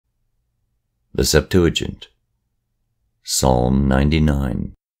The Septuagint. Psalm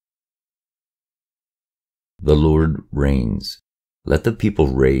 99. The Lord reigns. Let the people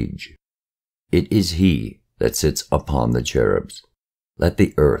rage. It is he that sits upon the cherubs. Let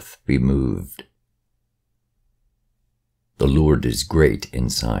the earth be moved. The Lord is great in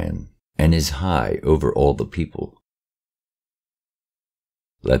Zion, and is high over all the people.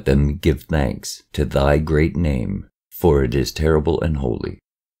 Let them give thanks to thy great name, for it is terrible and holy.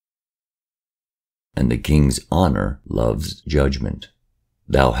 And the king's honor loves judgment.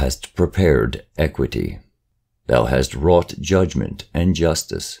 Thou hast prepared equity. Thou hast wrought judgment and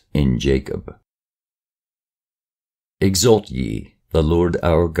justice in Jacob. Exalt ye the Lord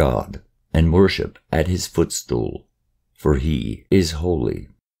our God, and worship at his footstool, for he is holy.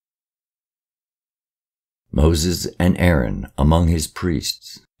 Moses and Aaron among his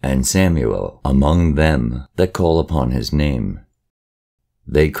priests, and Samuel among them that call upon his name.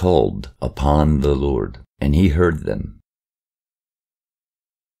 They called upon the Lord, and he heard them.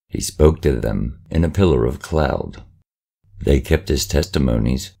 He spoke to them in a pillar of cloud. They kept his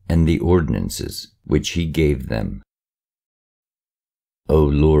testimonies and the ordinances which he gave them. O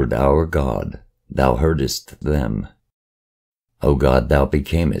Lord our God, thou heardest them. O God, thou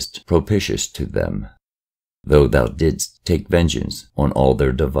becamest propitious to them, though thou didst take vengeance on all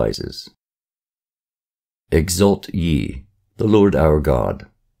their devices. Exalt ye the Lord our God,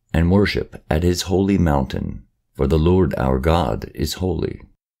 and worship at his holy mountain, for the Lord our God is holy.